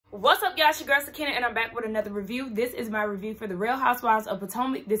What's up, y'all? It's your girl Sakina, and I'm back with another review. This is my review for the Real Housewives of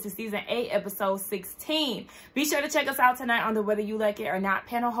Potomac. This is season 8, episode 16. Be sure to check us out tonight on the Whether You Like It or Not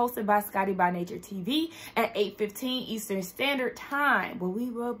panel, hosted by Scotty by Nature TV at 8:15 Eastern Standard Time, where we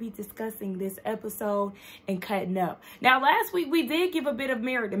will be discussing this episode and cutting up. Now, last week we did give a bit of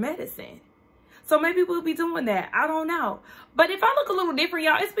Married to Medicine, so maybe we'll be doing that. I don't know. But if I look a little different,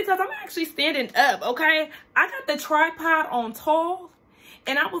 y'all, it's because I'm actually standing up, okay? I got the tripod on tall.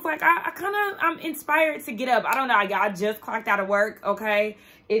 And I was like, I'm inspired to get up. I don't know, y'all. I just clocked out of work, okay?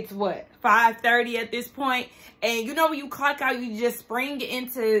 It's what, 5:30 at this point. And you know, when you clock out, you just spring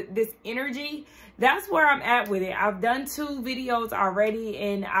into this energy. That's where I'm at with it. I've done 2 videos already,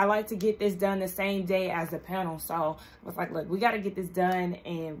 and I like to get this done the same day as the panel. So I was like, look, we got to get this done,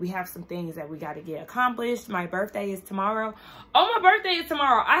 and we have some things that we got to get accomplished. My birthday is tomorrow. Oh, my birthday is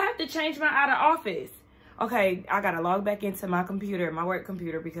tomorrow. I have to change my out of office. Okay, I gotta log back into my computer, my work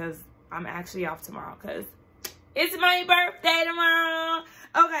computer, because I'm actually off tomorrow because it's my birthday tomorrow.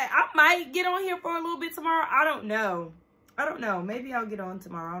 Okay, I might get on here for a little bit tomorrow. I don't know. Maybe I'll get on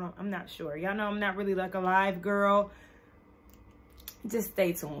tomorrow. I'm not sure. Y'all know I'm not really like a live girl. Just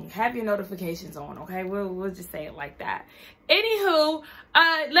stay tuned. Have your notifications on, okay? We'll just say it like that. Anywho,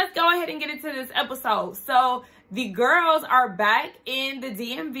 let's go ahead and get into this episode. So the girls are back in the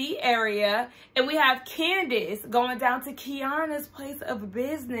DMV area, and we have Candace going down to Kiana's place of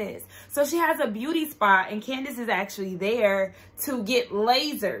business. So she has a beauty spot, and Candace is actually there to get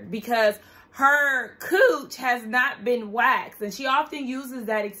lasered because her cooch has not been waxed, and she often uses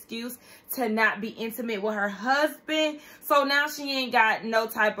that excuse to not be intimate with her husband. So now she ain't got no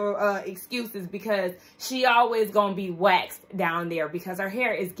type of excuses, because she always gonna be waxed down there because her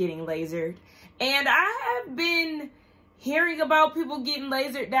hair is getting lasered. And I have been hearing about people getting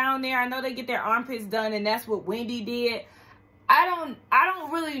lasered down there. I know they get their armpits done, and that's what Wendy did. I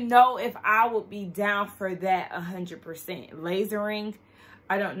don't really know if I would be down for that 100%. Lasering,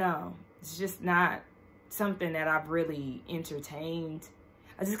 I don't know. It's just not something that I've really entertained.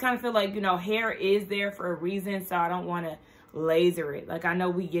 I just kind of feel like, you know, hair is there for a reason, so I don't want to laser it. Like, I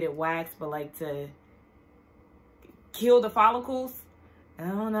know we get it waxed, but like to kill the follicles, I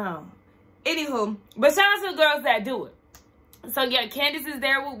don't know. Anywho, but shout out to the girls that do it. So yeah, Candace is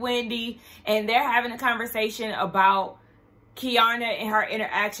there with Wendy, and they're having a conversation about Kiana and her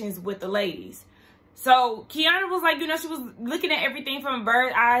interactions with the ladies. So Kiana was like, you know, she was looking at everything from a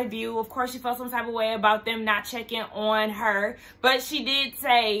bird's eye view. Of course, she felt some type of way about them not checking on her. But she did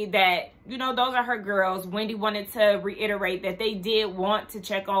say that, you know, those are her girls. Wendy wanted to reiterate that they did want to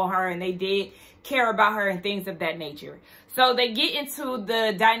check on her, and they did care about her and things of that nature. So they get into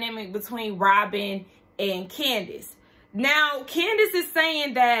the dynamic between Robin and Candace. Now, Candace is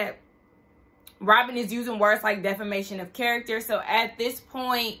saying that Robin is using words like defamation of character. So at this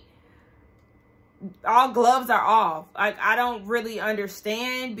point, all gloves are off. Like, I don't really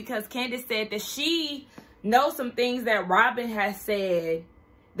understand, because Candace said that she knows some things that Robin has said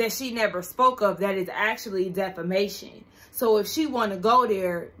that she never spoke of that is actually defamation. So if she want to go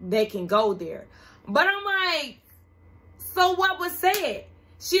there, they can go there. But I'm like, so what was said?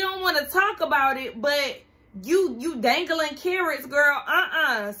 She don't want to talk about it, but you dangling carrots, girl.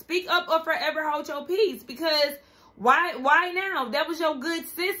 Speak up or forever hold your peace, because why now? That was your good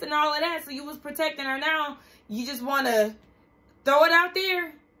sis and all of that. So you was protecting her. Now you just want to throw it out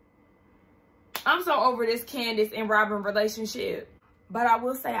there? I'm so over this Candace and Robin relationship. But I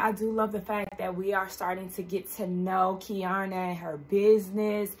will say, I do love the fact that we are starting to get to know Kiana and her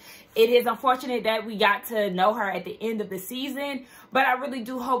business. It is unfortunate that we got to know her at the end of the season, but I really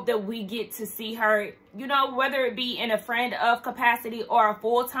do hope that we get to see her, you know, whether it be in a friend of capacity or a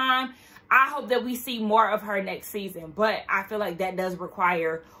full-time. I hope that we see more of her next season, but I feel like that does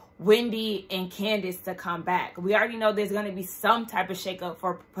require Wendy and Candace to come back. We already know there's going to be some type of shakeup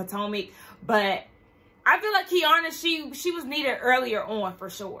for Potomac, but I feel like Kiana, she was needed earlier on for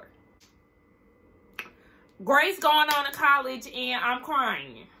sure. Grace going on to college, and I'm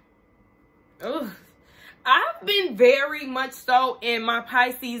crying. Ugh. I've been very much so in my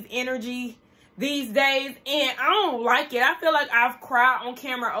Pisces energy these days, and I don't like it. I feel like I've cried on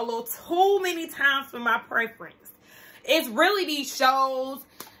camera a little too many times for my preference. It's really these shows,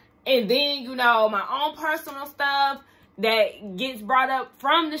 and then, you know, my own personal stuff that gets brought up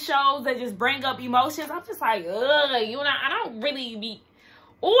from the shows that just bring up emotions. I'm just like, ugh, you know, I don't really be.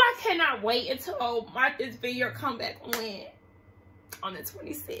 Oh, I cannot wait until this video come back on the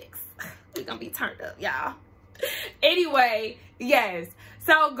 26th. We're gonna be turned up, y'all. Anyway, yes.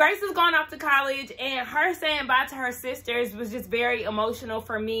 So Grace is going off to college, and her saying bye to her sisters was just very emotional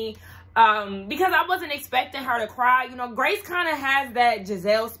for me. because I wasn't expecting her to cry. You know, Grace kind of has that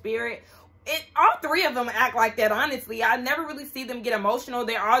Giselle spirit. All three of them act like that, honestly. I never really see them get emotional.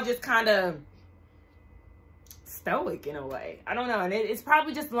 They're all just kind of stoic in a way. I don't know. And it's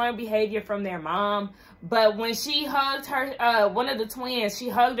probably just learned behavior from their mom. But when she hugged her, one of the twins, she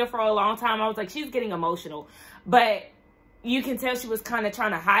hugged her for a long time. I was like, she's getting emotional. But you can tell she was kind of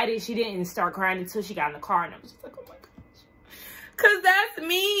trying to hide it. She didn't start crying until she got in the car. And I was just like, oh my gosh. Because that's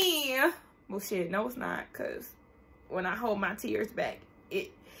me. Well, shit, no, it's not. Because when I hold my tears back,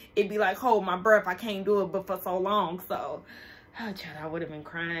 it'd be like, hold my breath. I can't do it but for so long. So, oh, child, I would have been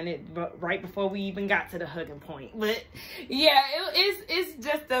crying right before we even got to the hugging point. But, yeah, it's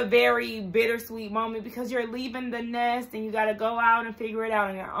just a very bittersweet moment because you're leaving the nest and you got to go out and figure it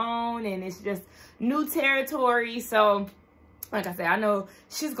out on your own. And it's just new territory. So, like I said, I know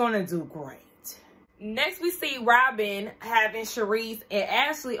she's going to do great. Next, we see Robin having Sharice and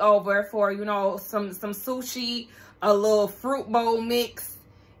Ashley over for, you know, some sushi, a little fruit bowl mix.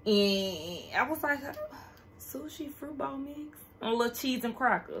 And I was like, sushi, fruit bowl mix, and a little cheese and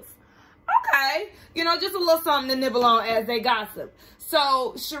crackers. Okay. You know, just a little something to nibble on as they gossip.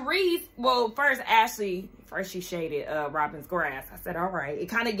 So, Sharice, well, first she shaded Robin's grass. I said, all right. It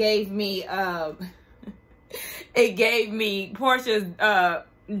kind of gave me, it gave me Portia's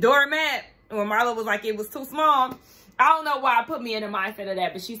doormat. When Marlo was like, it was too small. I don't know why it put me in the mindset of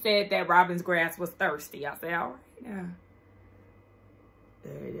that, but she said that Robin's grass was thirsty. I said, all right, now.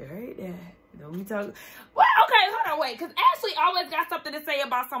 There. Don't be talking. Well, okay, hold on, wait. Because Ashley always got something to say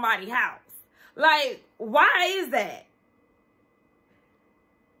about somebody's house. Like, why is that?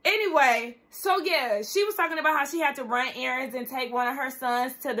 Anyway, so yeah, she was talking about how she had to run errands and take one of her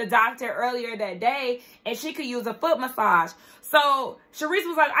sons to the doctor earlier that day, and she could use a foot massage. So Sharice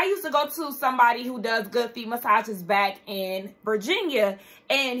was like, I used to go to somebody who does good feet massages back in Virginia,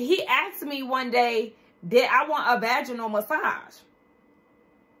 and he asked me one day, did I want a vaginal massage?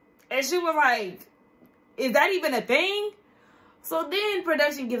 And she was like, is that even a thing? So then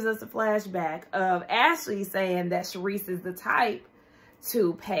production gives us a flashback of Ashley saying that Sharice is the type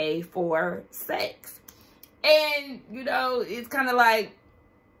to pay for sex. And, you know, it's kind of like,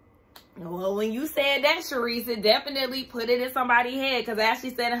 well, when you said that, Sharice, it definitely put it in somebody's head. Because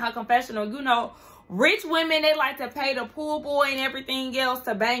Ashley said in her confessional, you know, rich women, they like to pay the pool boy and everything else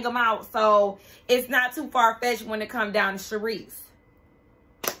to bang them out. So it's not too far-fetched when it comes down to Sharice.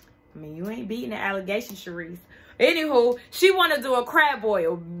 I mean, you ain't beating the allegation, Sharice. Anywho, she want to do a crab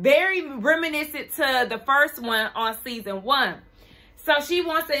boil. Very reminiscent to the first one on season 1. So she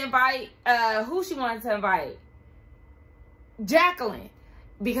wants to invite, who she wanted to invite? Jacqueline.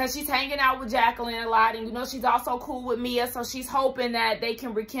 Because she's hanging out with Jacqueline a lot. And, you know, she's also cool with Mia. So she's hoping that they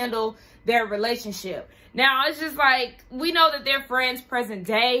can rekindle their relationship. Now, it's just like, we know that they're friends present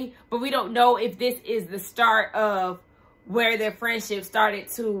day. But we don't know if this is the start of where their friendship started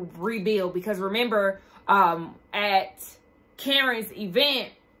to rebuild. Because remember, at Karen's event,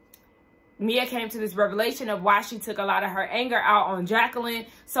 Mia came to this revelation of why she took a lot of her anger out on Jacqueline.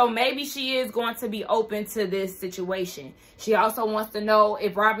 So maybe she is going to be open to this situation. She also wants to know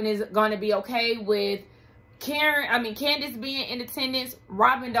if Robin is going to be okay with Candace being in attendance.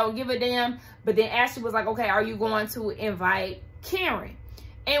 Robin don't give a damn. But then Ashley was like, okay, are you going to invite Karen?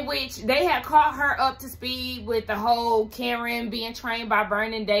 In which they had caught her up to speed with the whole Karen being trained by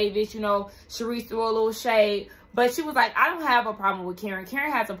Vernon Davis. You know, Sharice threw a little shade. But she was like, I don't have a problem with Karen.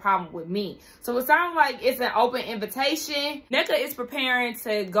 Karen has a problem with me. So it sounds like it's an open invitation. Nneka is preparing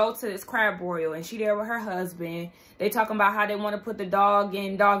to go to this crab boil. And she there with her husband. They talking about how they want to put the dog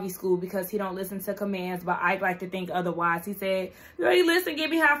in doggy school because he don't listen to commands. But I like to think otherwise. He said, hey, listen, give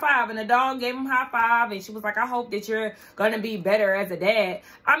me high five. And the dog gave him high five. And she was like, I hope that you're going to be better as a dad.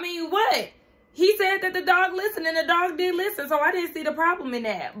 I mean, what? He said that the dog listened and the dog did listen. So I didn't see the problem in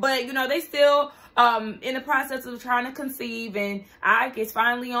that. But, you know, they still in the process of trying to conceive. And Ike is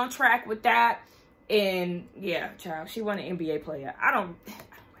finally on track with that. And, yeah, child, she won an NBA player. I don't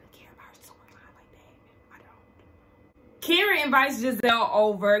really care about her storyline like that. I don't. Karen invites Giselle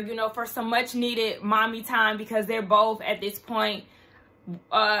over, you know, for some much needed mommy time because they're both at this point,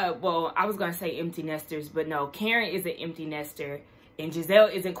 well, I was going to say empty nesters, but no, Karen is an empty nester. And Giselle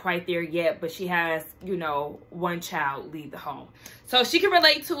isn't quite there yet, but she has, you know, one child leave the home. So she can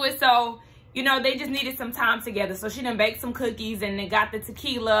relate to it. So, you know, they just needed some time together. So she done baked some cookies and they got the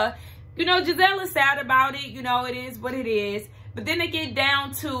tequila. You know, Giselle is sad about it. You know, it is what it is. But then they get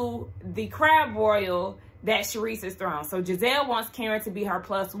down to the crab boil that Sharice is throwing. So Giselle wants Karen to be her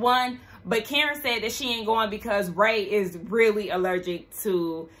 +1. But Karen said that she ain't going because Ray is really allergic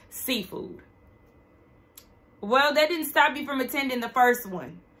to seafood. Well, that didn't stop you from attending the first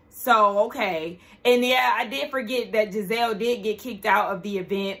one. So, okay. And yeah, I did forget that Giselle did get kicked out of the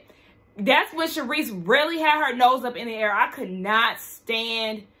event. That's when Charisse really had her nose up in the air. I could not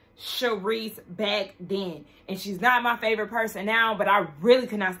stand Charisse back then. And she's not my favorite person now, but I really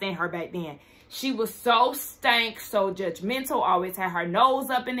could not stand her back then. She was so stank, so judgmental, always had her nose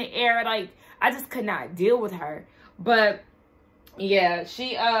up in the air. Like, I just could not deal with her. But yeah,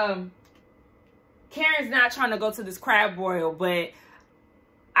 she Karen's not trying to go to this crab boil, but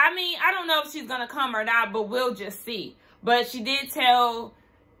I mean, I don't know if she's gonna come or not, but we'll just see. But she did tell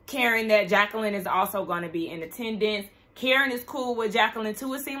Karen that Jacqueline is also going to be in attendance. Karen is cool with Jacqueline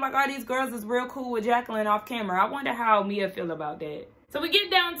too. It seems like all these girls is real cool with Jacqueline off camera. I wonder how Mia feel about that. So we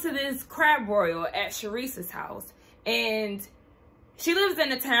get down to this crab broil at Charisse's house, and she lives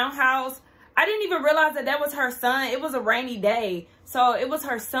in a townhouse. I didn't even realize that that was her son. It was a rainy day, so it was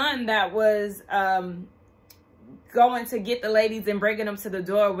her son that was going to get the ladies and bringing them to the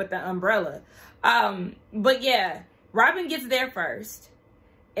door with the umbrella. But yeah, Robin gets there first,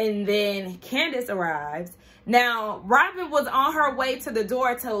 and then Candace arrives. Now, Robin was on her way to the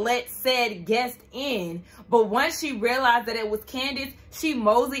door to let said guest in, but once she realized that it was Candace, she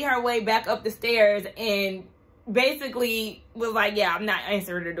moseyed her way back up the stairs and basically was like, yeah, I'm not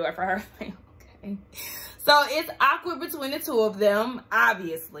answering the door for her. Okay. So it's awkward between the two of them,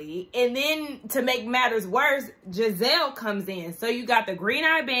 obviously. And then to make matters worse, Giselle comes in. So you got the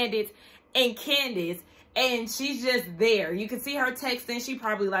Green-Eyed Bandits and Candace, and she's just there. You can see her texting. She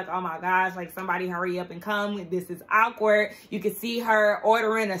probably like, oh my gosh, like somebody hurry up and come. This is awkward. You can see her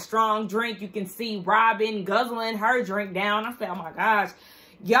ordering a strong drink. You can see Robin guzzling her drink down. I said, oh my gosh.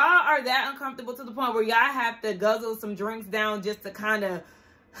 Y'all are that uncomfortable to the point where y'all have to guzzle some drinks down just to kind of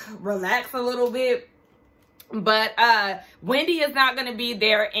relax a little bit. But Wendy is not going to be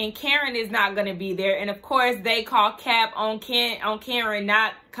there, and Karen is not going to be there. And of course, they call cap on Karen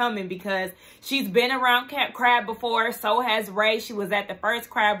not coming because she's been around crab before. So has Ray. She was at the first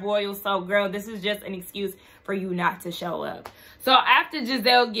crab boil. So girl, this is just an excuse for you not to show up. So after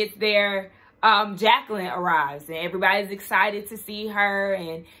Giselle gets there, Jacqueline arrives, and everybody's excited to see her.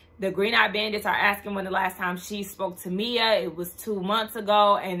 And the Green-Eyed Bandits are asking when the last time she spoke to Mia. It was 2 months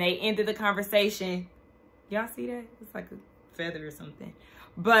ago, and they ended the conversation. Y'all see that? It's like a feather or something.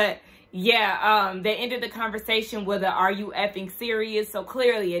 But yeah, they ended the conversation with a, are you effing serious? So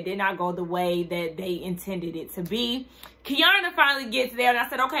clearly it did not go the way that they intended it to be. Kiana finally gets there, and I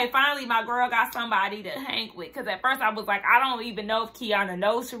said, okay, finally my girl got somebody to hang with. Because at first I was like, I don't even know if Kiana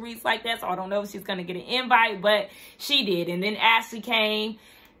knows Charisse like that, so I don't know if she's going to get an invite, but she did. And then Ashley came.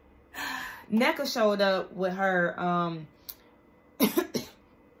 NECA showed up with her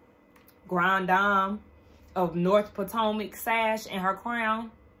Grand Dame of North Potomac sash and her crown.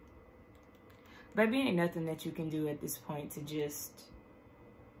 Baby, ain't nothing that you can do at this point to just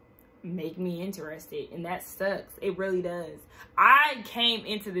make me interested, and that sucks. It really does. I came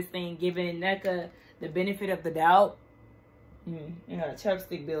into this thing giving NECA the benefit of the doubt. You know,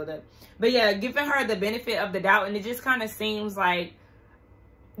 chopstick buildup. But yeah, giving her the benefit of the doubt, and it just kind of seems like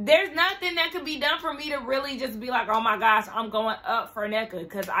there's nothing that could be done for me to really just be like, oh my gosh, I'm going up for NECA,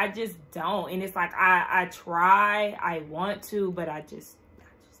 because I just don't. And it's like, I try, I want to, but I just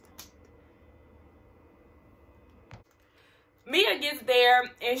don't. Mia gets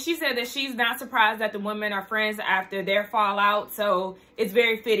there, and she said that she's not surprised that the women are friends after their fallout. So it's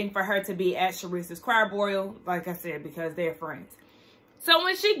very fitting for her to be at Charisse's crab boil, like I said, because they're friends. So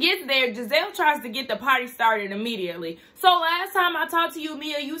when she gets there, Giselle tries to get the party started immediately. So last time I talked to you,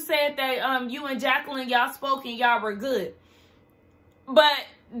 Mia, you said that you and Jacqueline, y'all spoke and y'all were good. But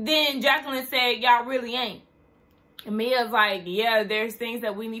then Jacqueline said y'all really ain't. And Mia's like, yeah, there's things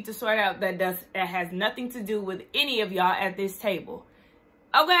that we need to sort out that has nothing to do with any of y'all at this table.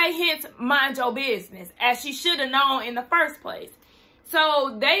 Okay, hence mind your business, as she should have known in the first place.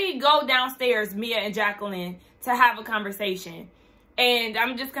 So they go downstairs, Mia and Jacqueline, to have a conversation. And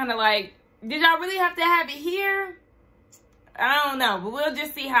I'm just kind of like, did y'all really have to have it here? I don't know, but we'll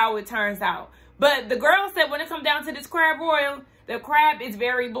just see how it turns out. But the girl said when it comes down to this crab boil, the crab is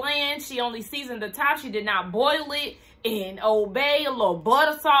very bland. She only seasoned the top. She did not boil it in Old Bay, a little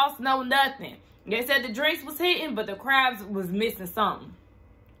butter sauce, no nothing. They said the drinks was hitting, but the crabs was missing something.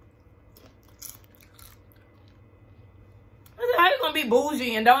 How you gonna be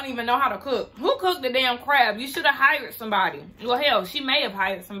bougie and don't even know how to cook? Who cooked the damn crab? You should have hired somebody. Well, hell, she may have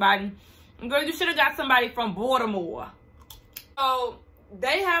hired somebody. Girl, you should have got somebody from Baltimore. So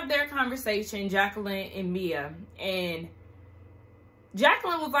they have their conversation, Jacqueline and Mia. And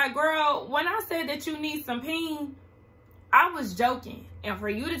Jacqueline was like, girl, when I said that you need some peen, I was joking. And for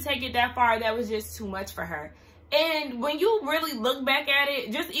you to take it that far, that was just too much for her. And when you really look back at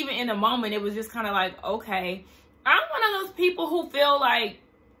it, just even in the moment, it was just kind of like, okay, I'm one of those people who feel like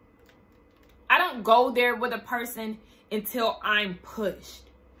I don't go there with a person until I'm pushed.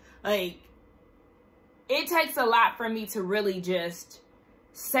 Like, it takes a lot for me to really just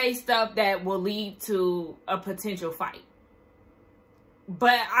say stuff that will lead to a potential fight.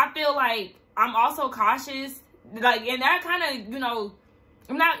 But I feel like I'm also cautious. Like, and that kind of, you know,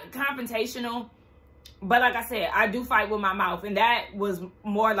 I'm not confrontational. But like I said, I do fight with my mouth. And that was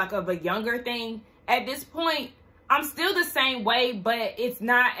more like of a younger thing. At this point, I'm still the same way. But it's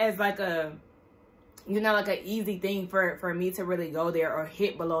not as like a, you know, like an easy thing for me to really go there or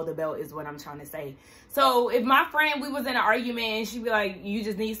hit below the belt is what I'm trying to say. So if my friend, we was in an argument and she'd be like, you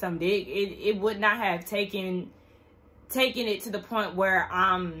just need some dick, it would not have taken it to the point where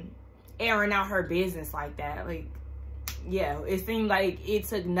I'm airing out her business like that. Like, yeah, it seemed like it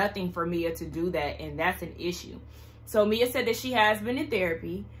took nothing for Mia to do that, and that's an issue. So Mia said that she has been in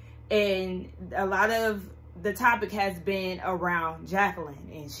therapy, and a lot of the topic has been around Jacqueline,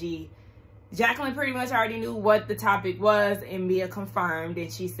 and Jacqueline pretty much already knew what the topic was, and Mia confirmed,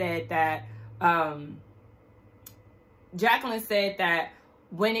 and she said that, Jacqueline said that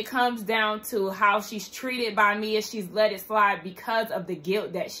when it comes down to how she's treated by Mia, she's let it slide because of the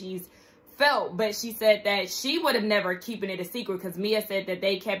guilt that she's felt. But she said that she would have never keeping it a secret, because Mia said that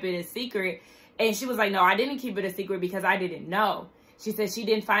they kept it a secret. And she was like, no, I didn't keep it a secret because I didn't know. She said she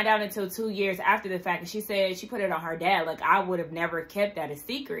didn't find out until 2 years after the fact. And she said she put it on her dad. Like, I would have never kept that a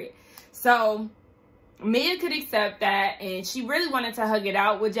secret. So Mia could accept that, and she really wanted to hug it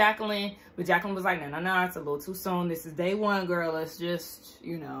out with Jacqueline, but Jacqueline was like, no, it's a little too soon. This is day one, girl. Let's just,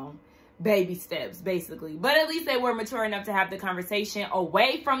 you know, baby steps, basically. But at least they were mature enough to have the conversation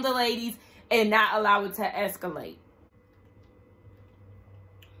away from the ladies and not allow it to escalate.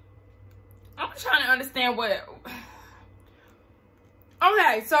 I'm trying to understand what...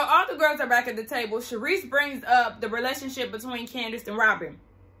 Okay, so all the girls are back at the table. Sharice brings up the relationship between Candace and Robin.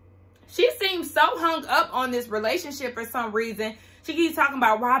 She seems so hung up on this relationship for some reason. She keeps talking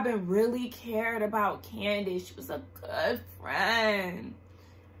about Robin really cared about Candace. She was a good friend.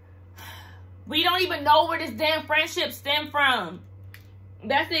 We don't even know where this damn friendship stemmed from.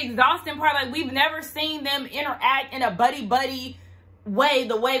 That's the exhausting part. Like, we've never seen them interact in a buddy-buddy way,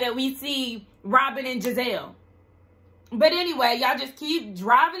 the way that we see Robin and Giselle. But anyway, y'all just keep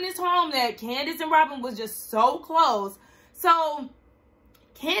driving this home that Candace and Robin was just so close. So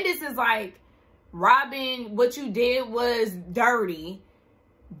Candace is like, Robin, what you did was dirty.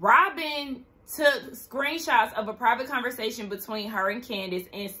 Robin took screenshots of a private conversation between her and Candace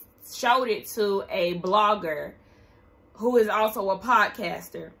and showed it to a blogger who is also a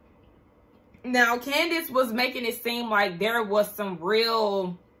podcaster. Now, Candace was making it seem like there was some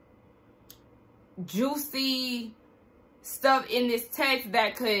real juicy stuff in this text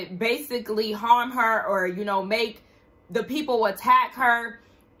that could basically harm her or, you know, make the people attack her.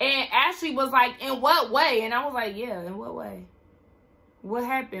 And Ashley was like, in what way? And I was like, yeah, in what way? What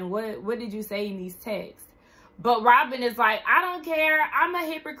happened? What did you say in these texts? But Robin is like, I don't care. I'm a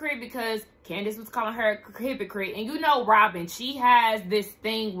hypocrite, because Candace was calling her a hypocrite. And you know Robin, she has this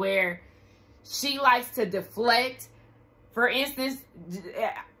thing where she likes to deflect. For instance,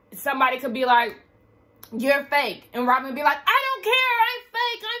 somebody could be like, you're fake. And Robin would be like, I don't care.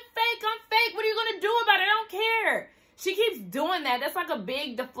 I'm fake. What are you going to do about it? I don't care. She keeps doing that. That's like a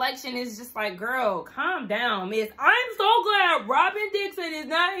big deflection. It's just like, girl, calm down, miss. I'm so glad Robin Dixon is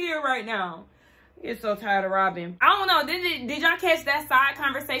not here right now. You're so tired of Robin. I don't know. Did y'all catch that side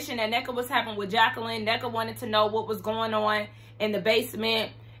conversation that Nneka was having with Jacqueline? Nneka wanted to know what was going on in the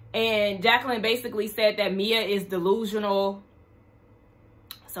basement. And Jacqueline basically said that Mia is delusional.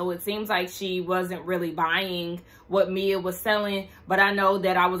 So it seems like she wasn't really buying what Mia was selling. But I know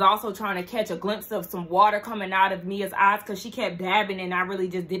that I was also trying to catch a glimpse of some water coming out of Mia's eyes, because she kept dabbing and I really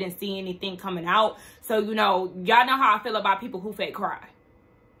just didn't see anything coming out. So, you know, y'all know how I feel about people who fake cry.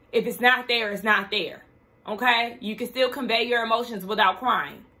 If it's not there, it's not there. Okay? You can still convey your emotions without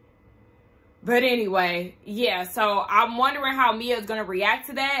crying. But anyway, yeah. So I'm wondering how Mia is going to react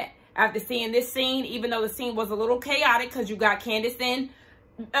to that after seeing this scene. Even though the scene was a little chaotic, because you got Candace and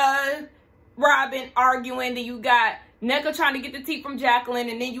Robin arguing, then you got Nneka trying to get the tea from Jacqueline,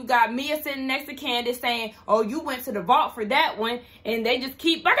 and then you got Mia sitting next to Candace saying, oh, you went to the vault for that one. And they just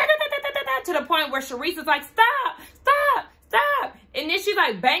keep to the point where Sharice is like, stop. And then she's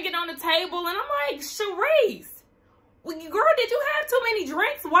like banging on the table, and I'm like, Sharice, girl, did you have too many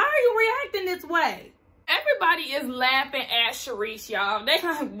drinks? Why are you reacting this way? Everybody is laughing at Sharice, y'all. They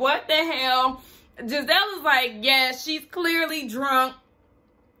like, what the hell? Giselle is like, yeah, she's clearly drunk.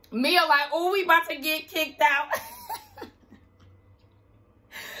 Mia like, oh, we about to get kicked out.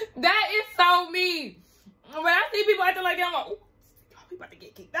 That is so me. When I see people acting like that, I'm like, oh, we about to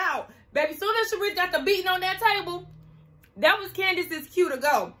get kicked out. Baby, soon as Sharice got the beating on that table, that was Candace's cue to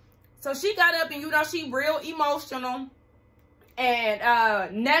go. So she got up and, you know, she real emotional. And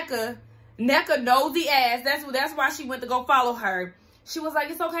Nneka nosy ass. That's why she went to go follow her. She was like,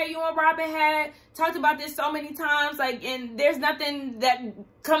 it's okay, you and Robin had talked about this so many times, like, and there's nothing that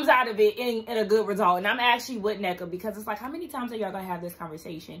comes out of it in a good result. And I'm actually with Nneka, because it's like, how many times are y'all gonna have this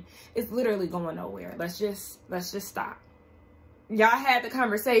conversation? It's literally going nowhere. Let's just stop. Y'all had the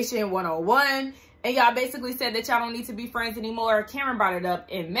conversation one-on-one, and y'all basically said that y'all don't need to be friends anymore. Karen brought it up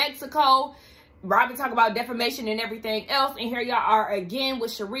in Mexico. Robin talked about defamation and everything else, and here y'all are again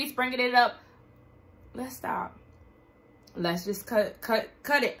with Sharice bringing it up. Let's stop. Let's just cut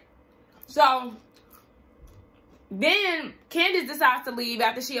it. So then Candace decides to leave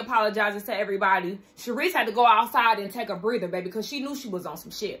after she apologizes to everybody. Sharice had to go outside and take a breather, baby, because she knew she was on some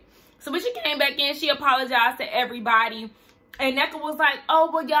shit. So when she came back in, she apologized to everybody. And Nneka was like,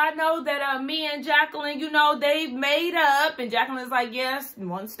 oh, well, y'all know that me and Jacqueline, you know, they made up. And Jacqueline's like, yes,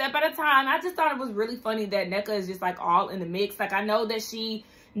 one step at a time. I just thought it was really funny that Nneka is just like all in the mix. Like, I know that she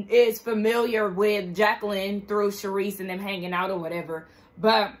is familiar with Jacqueline through Sharice and them hanging out or whatever.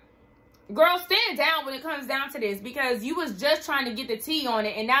 But, girl, stand down when it comes down to this, because you was just trying to get the tea on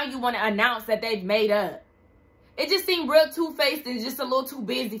it, and now you want to announce that they've made up. It just seemed real two-faced and just a little too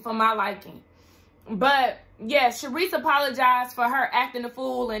busy for my liking. But, yeah, Sharice apologized for her acting a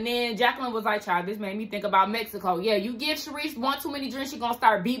fool, and then Jacqueline was like, child, this made me think about Mexico. Yeah, you give Sharice one too many drinks, she's going to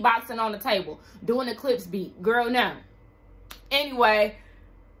start beatboxing on the table, doing the clips beat. Girl, no. Anyway,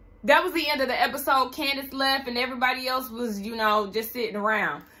 that was the end of the episode. Candace left, and everybody else was, you know, just sitting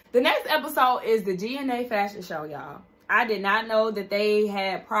around. The next episode is the GNA fashion show, y'all. I did not know that they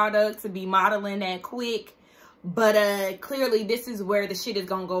had products to be modeling that quick. But clearly this is where the shit is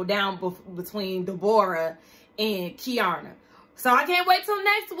going to go down between Deborah and Kiana. So I can't wait till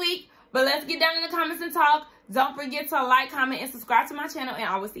next week. But let's get down in the comments and talk. Don't forget to like, comment, and subscribe to my channel. And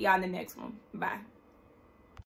I will see y'all in the next one. Bye.